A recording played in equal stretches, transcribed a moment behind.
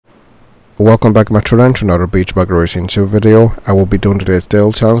Welcome back my children to another Beach Buggy Racing 2 video. I will be doing today's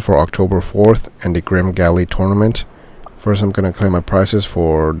daily challenge for October 4th and the Galley tournament. First I'm gonna claim my prizes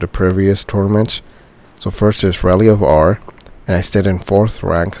for the previous tournaments. So first is Rally of R, and I stayed in 4th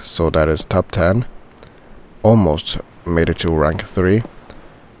rank, so that is top 10. Almost made it to rank 3.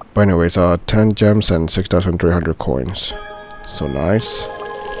 But anyways, 10 gems and 6,300 coins. So nice.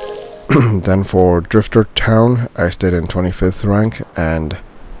 Then for Drifter Town, I stayed in 25th rank, and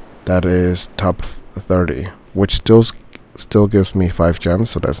that is top 30, which still gives me 5 gems,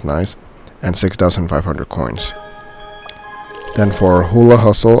 so that's nice, and 6,500 coins. Then for Hula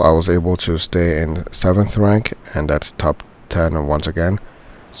Hustle, I was able to stay in 7th rank, and that's top 10 once again.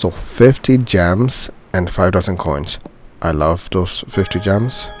 So 50 gems and 5,000 coins. I love those 50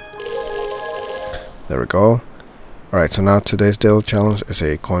 gems. There we go. Alright, so now today's daily challenge is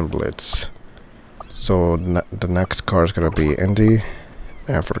a coin blitz. So the next card is gonna be Indy.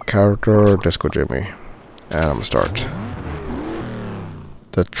 And for the character, Disco Jimmy. And I'm gonna start.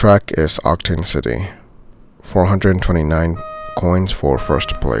 The track is Octane City. 429 coins for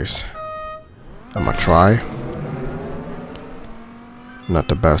first place. I'm gonna try. Not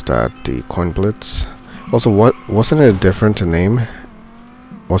the best at the coin blitz. Also, wasn't it different to name?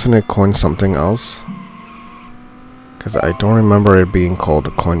 Wasn't it coin something else? Because I don't remember it being called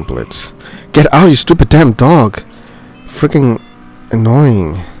the coin blitz. Get out, you stupid damn dog! Freaking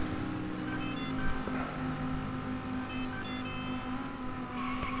annoying.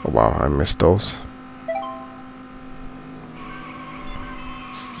 Oh wow, I missed those.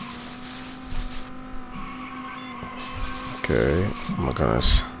 Okay, oh my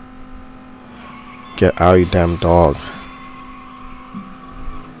goodness. Get out, you damn dog.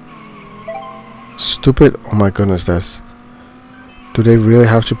 Stupid, oh my goodness, do they really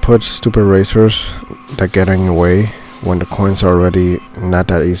have to put stupid racers that getting away when the coins are already not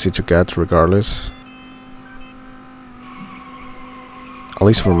that easy to get regardless? At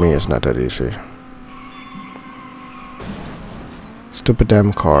least for me it's not that easy. Stupid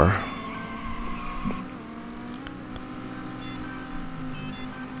damn car.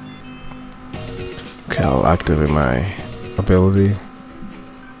 Okay, I'll activate my ability.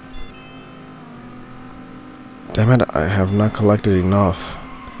 Damn it, I have not collected enough.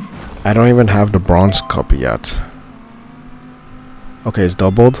 I don't even have the bronze cup yet. Okay, it's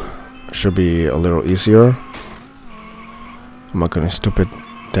doubled. Should be a little easier. I'm not gonna stupid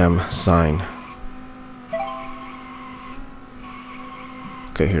damn sign.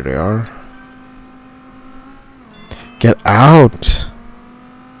 Okay, here they are. Get out!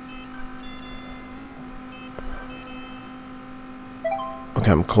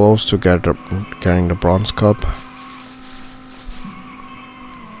 Okay, I'm close to getting the bronze cup.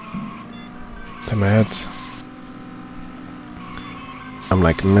 Damn it. I'm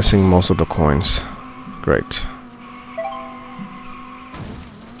like missing most of the coins. Great.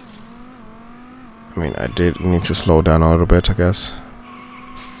 I mean, I did need to slow down a little bit, I guess.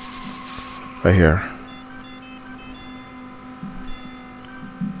 Right here.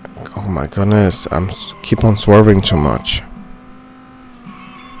 Oh my goodness, I'm keep on swerving too much.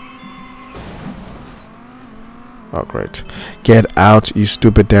 Oh great. Get out, you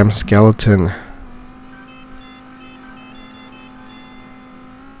stupid damn skeleton.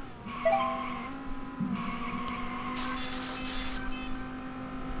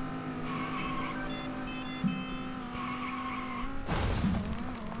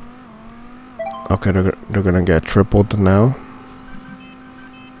 Okay, they're gonna get tripled now.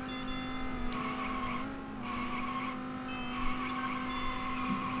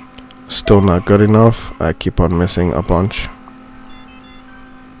 Still not good enough. I keep on missing a bunch.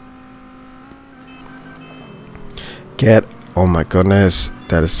 Oh my goodness,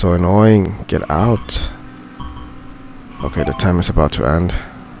 that is so annoying. Get out. Okay, the time is about to end.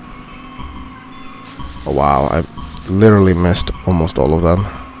 Oh wow, I literally missed almost all of them.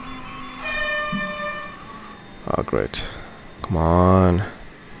 Oh great. Come on.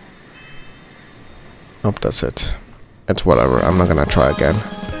 Nope, that's it. It's whatever, I'm not gonna try again.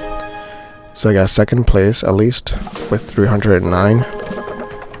 So I got 2nd place at least with 309.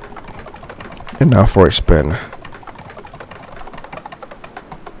 And now for a spin.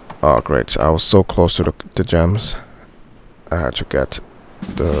 Oh great, I was so close to the gems. I had to get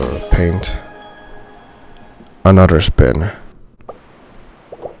the paint. Another spin.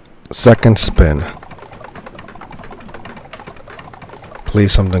 2nd spin.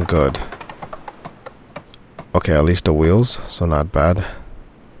 Please something good. Okay, at least the wheels, so not bad.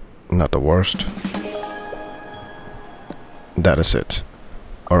 Not the worst. That is it.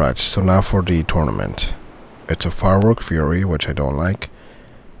 Alright, so now for the tournament. It's a Firework Fury, which I don't like.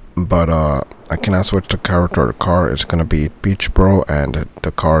 but I cannot switch the character or the car. It's gonna be Beach Bro and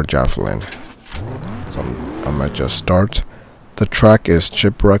the car Javelin. So I might just start. The track is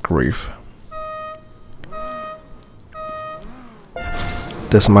Shipwreck Reef.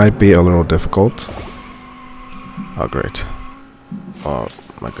 This might be a little difficult. Oh great. Oh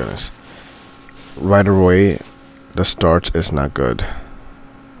my goodness. Right away, the start is not good.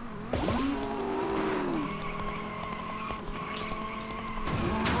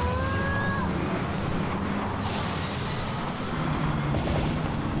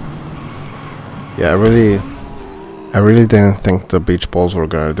 Yeah, I really didn't think the beach balls were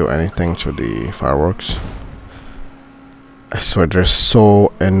gonna do anything to the fireworks. I swear they're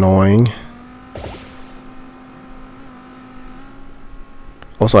so annoying.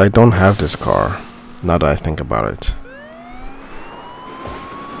 Also, I don't have this car, now that I think about it.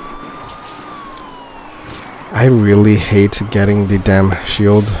 I really hate getting the damn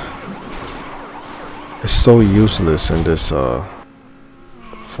shield. It's so useless in this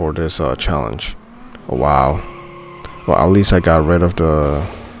for this challenge. Oh wow. Well, at least I got rid of the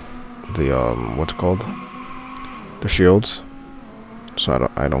what's it called? The shields. So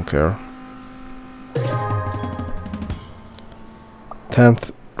I don't care.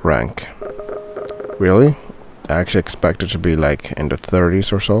 10th rank. Really? I actually expected to be like in the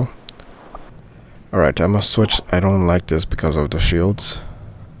 30s or so. Alright, I must switch. I don't like this because of the shields.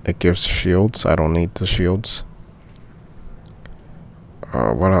 It gives shields. I don't need the shields.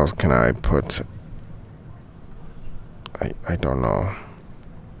 What else can I put? I don't know.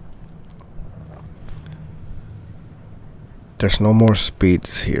 There's no more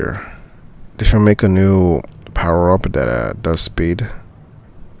speeds here. They should make a new power up that does speed.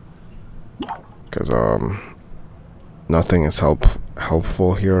 Because nothing is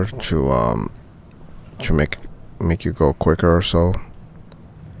helpful here to make you go quicker or so.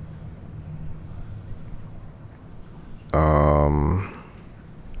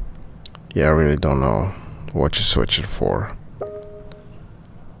 Yeah, I really don't know what to switch it for.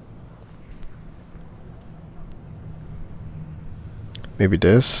 Maybe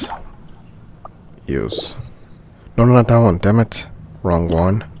this? Use. No, not that one, damn it. Wrong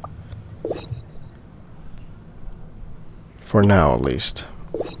one. For now, at least.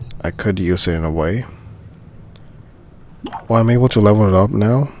 I could use it in a way. Well, I'm able to level it up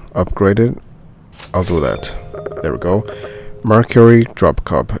now. Upgrade it. I'll do that. There we go. Mercury Drop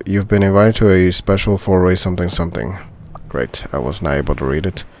Cup. You've been invited to a special foray something something. Great. I was not able to read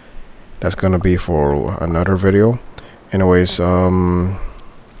it. That's gonna be for another video. Anyways, what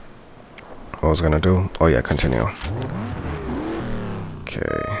was I gonna do? Oh yeah, continue.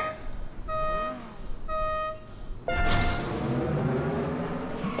 Okay.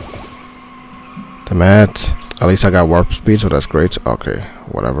 The mat. At least I got warp speed, so that's great. Okay,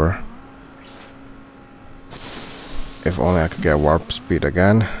 whatever. If only I could get warp speed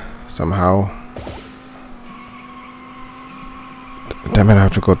again, somehow. Damn it, I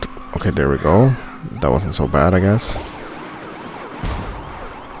have to go. Okay, there we go. That wasn't so bad, I guess.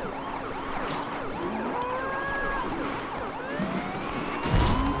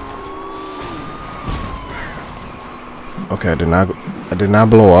 Okay, I did not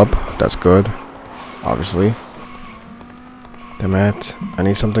blow up. That's good. Obviously. Damn it. I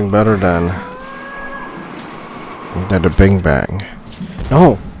need something better than the Bing Bang.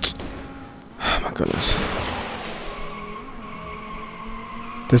 No! Oh my goodness.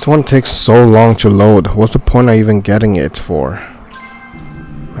 This one takes so long to load. What's the point of even getting it for?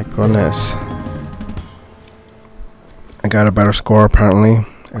 My goodness. I got a better score apparently.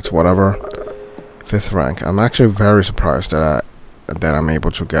 It's whatever. 5th rank. I'm actually very surprised that I'm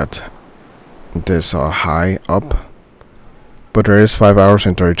able to get this high up. But there is 5 hours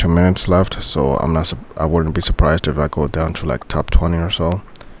and 32 minutes left, so I wouldn't be surprised if I go down to like top 20 or so.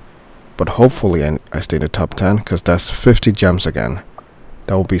 But hopefully I stay in the top 10, because that's 50 gems again.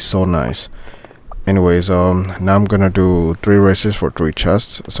 That would be so nice. Anyways, now I'm gonna do 3 races for 3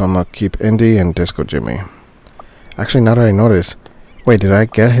 chests. So I'm gonna keep Indy and Disco Jimmy. Actually, now that I notice, wait, did I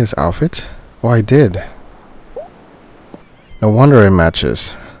get his outfit? Oh, I did. No wonder it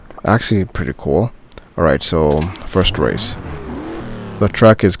matches. Actually, pretty cool. Alright, so first race. The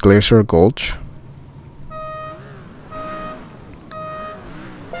track is Glacier Gulch.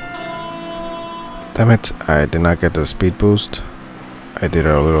 Damn it, I did not get the speed boost. I did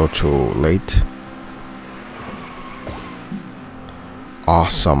it a little too late.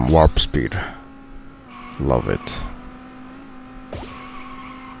 Awesome warp speed. Love it.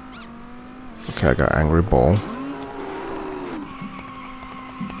 Okay, I got Angry Bull.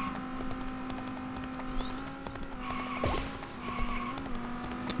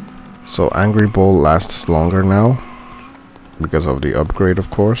 So Angry Bull lasts longer now because of the upgrade, of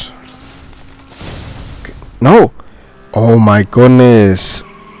course. Okay. No! Oh my goodness!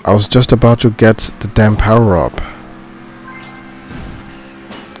 I was just about to get the damn power up.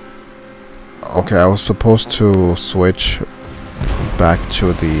 Okay, I was supposed to switch back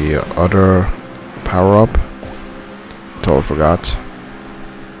to the other power up. Totally forgot.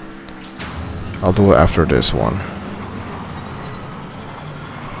 I'll do it after this one.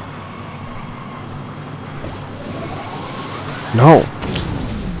 No!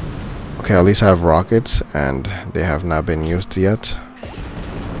 Okay, at least I have rockets and they have not been used yet.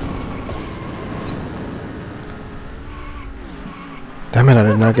 Damn it, I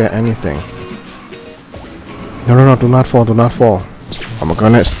did not get anything. No, no, no, do not fall, do not fall. Oh my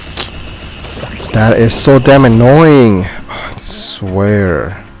goodness. That is so damn annoying. Oh, I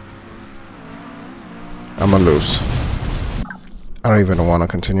swear. I'ma lose. I don't even want to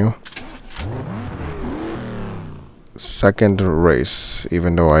continue. Second race,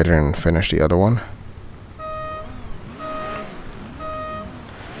 even though I didn't finish the other one.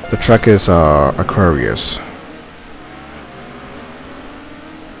 The track is Aquarius.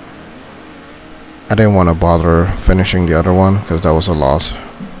 I didn't want to bother finishing the other one because that was a loss.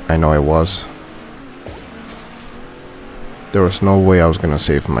 I know it was. There was no way I was gonna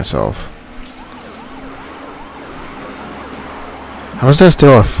save myself. How does that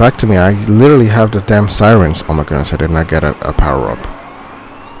still affect me? I literally have the damn sirens. Oh my goodness, I did not get a power up.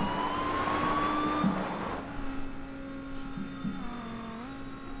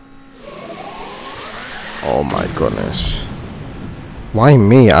 Oh my goodness. Why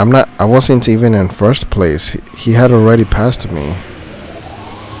me? I wasn't even in first place. He had already passed me.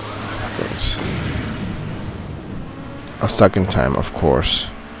 A second time, of course.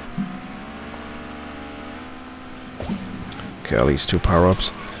 Okay, at least 2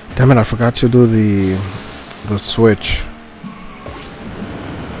 power-ups. Damn it, I forgot to do the switch.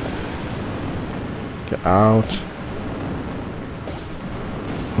 Get out.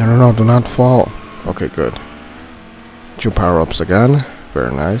 No, no, no, do not fall. Okay, good. 2 power-ups again.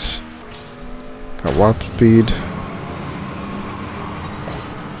 Very nice. Got warp speed.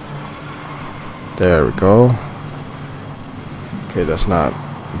 There we go. Okay, that's not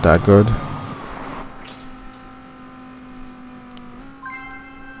that good.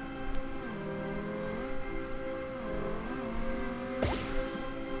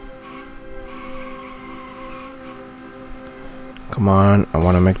 Come on, I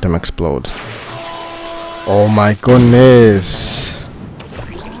want to make them explode. Oh my goodness.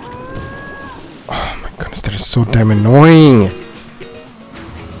 Oh my goodness, that is so damn annoying.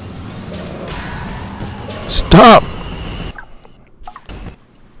 Stop!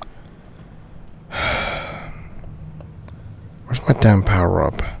 Where's my damn power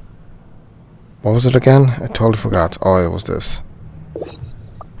up? What was it again? I totally forgot. Oh, it was this.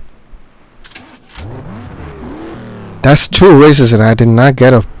 That's 2 races and I did not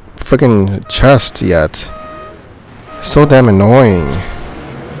get a freaking chest yet. So damn annoying.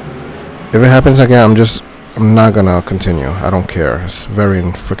 If it happens again, I'm not gonna continue. I don't care. It's very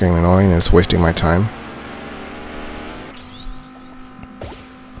freaking annoying. It's wasting my time.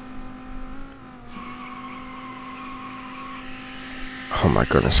 Oh my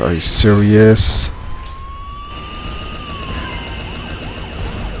goodness, are you serious?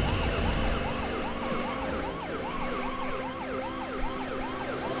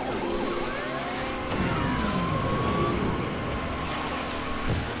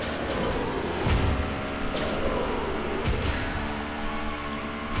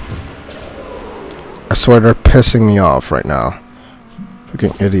 I swear they're pissing me off right now.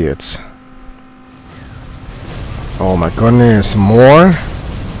 Freaking idiots. Oh my goodness, more?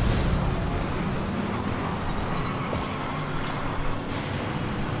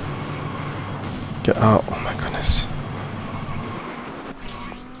 Get out, oh my goodness.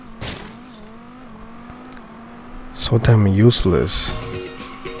 So damn useless.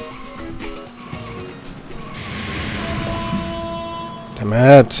 Damn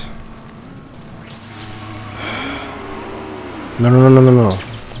it. No, no, no, no, no, no.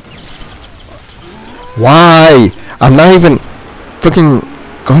 Why? I'm not even freaking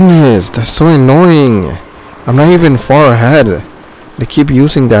goodness, that's so annoying. I'm not even far ahead. They keep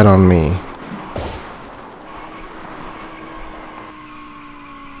using that on me.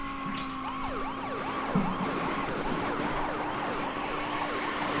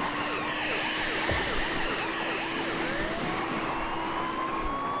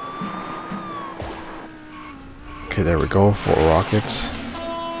 Okay, there we go, 4 rockets.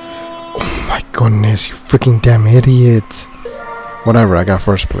 Oh my goodness, you freaking damn idiot. Whatever, I got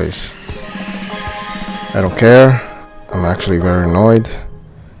first place. I don't care. I'm actually very annoyed.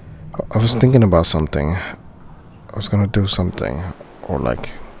 I was thinking about something. I was gonna do something. Or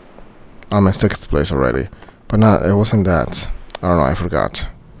like... I'm in 6th place already. But not, it wasn't that. I don't know, I forgot.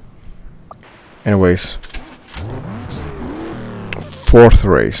 Anyways. 4th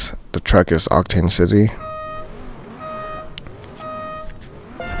race. The track is Octane City.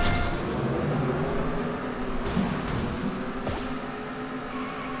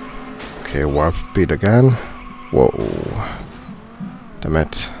 Okay, warp speed again. Whoa. Damn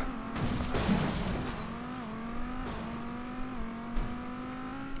it.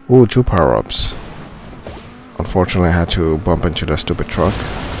 Ooh, 2 power-ups. Unfortunately, I had to bump into the stupid truck.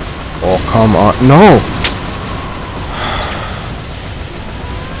 Oh, come on. No!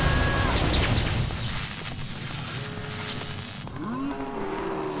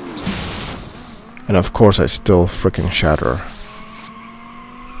 And of course, I still freaking shatter.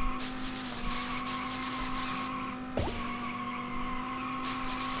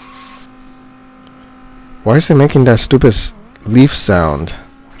 Why is it making that stupid leaf sound?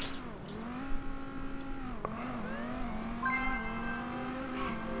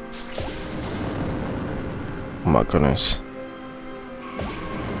 Oh my goodness.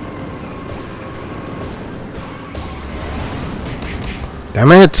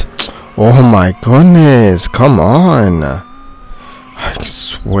 Damn it! Oh my goodness! Come on! I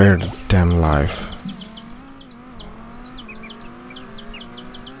swear to damn life.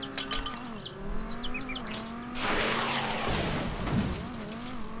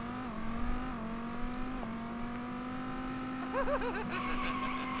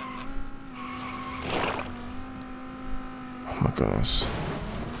 Oh my goodness.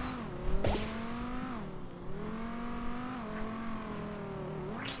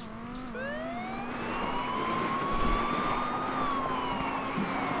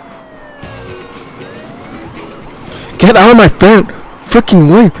 Get out of my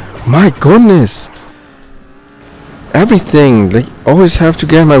freaking way! My goodness! Everything! They always have to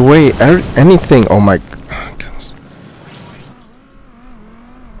get in my way. Anything! Oh my goodness.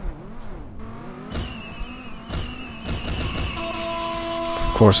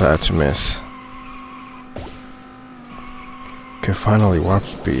 Of course I had to miss. Okay, finally warp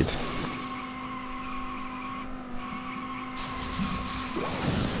speed.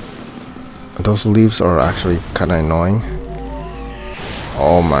 Those leaves are actually kinda annoying.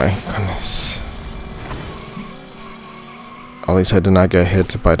 Oh my goodness. At least I did not get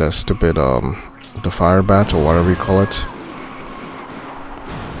hit by the stupid the fire bat or whatever you call it.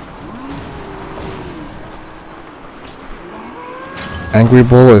 Angry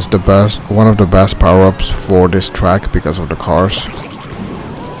Bull is the best, one of the best power-ups for this track because of the cars.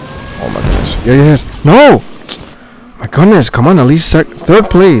 Oh my goodness. Yeah, yes. No! My goodness, come on, at least 3rd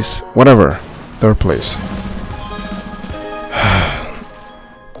place. Whatever. 3rd place.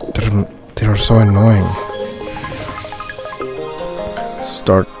 They are so annoying.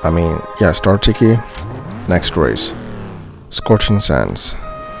 Start Tiki. Next race. Scorching Sands.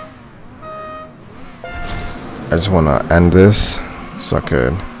 I just wanna end this so I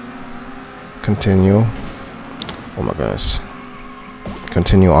could continue. Oh my goodness.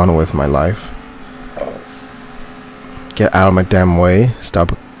 Continue on with my life. Get out of my damn way.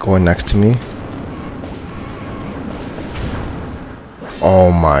 Stop going next to me.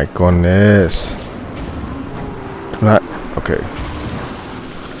 Oh my goodness. Do not. Okay.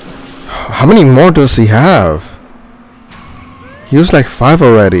 How many more does he have? He was like 5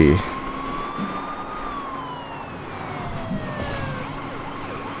 already.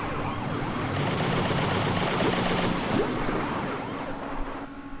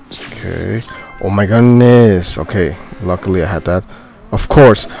 Okay. Oh my goodness. Okay. Luckily I had that. Of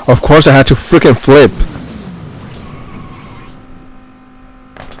course I had to freaking flip.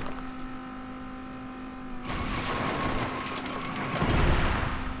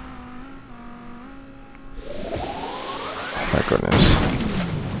 Oh my goodness.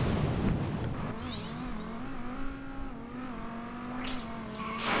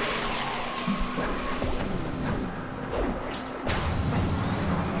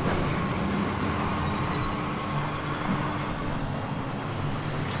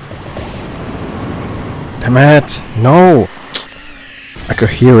 Damn it! No! I could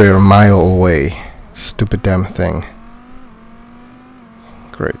hear it a mile away. Stupid damn thing.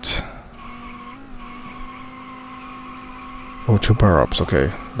 Great. Oh, 2 power-ups.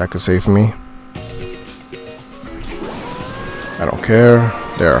 Okay, that could save me. I don't care.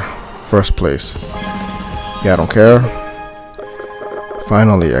 There. 1st place. Yeah, I don't care.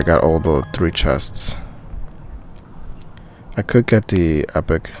 Finally, I got all the 3 chests. I could get the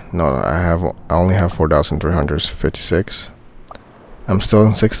epic. No, I only have 4,356. I'm still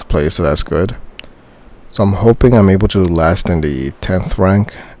in 6th place, so that's good. So I'm hoping I'm able to last in the 10th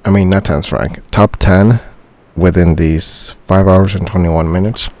rank. I mean, not 10th rank, top 10 within these 5 hours and 21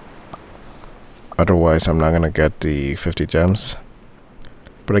 minutes. Otherwise, I'm not gonna get the 50 gems.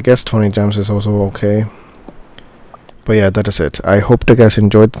 But I guess 20 gems is also okay. But yeah, that is it. I hope you guys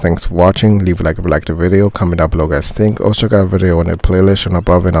enjoyed. Thanks for watching. Leave a like if you liked the video. Comment down below guys think. Also got a video on the playlist and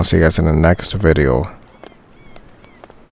above, and I'll see you guys in the next video.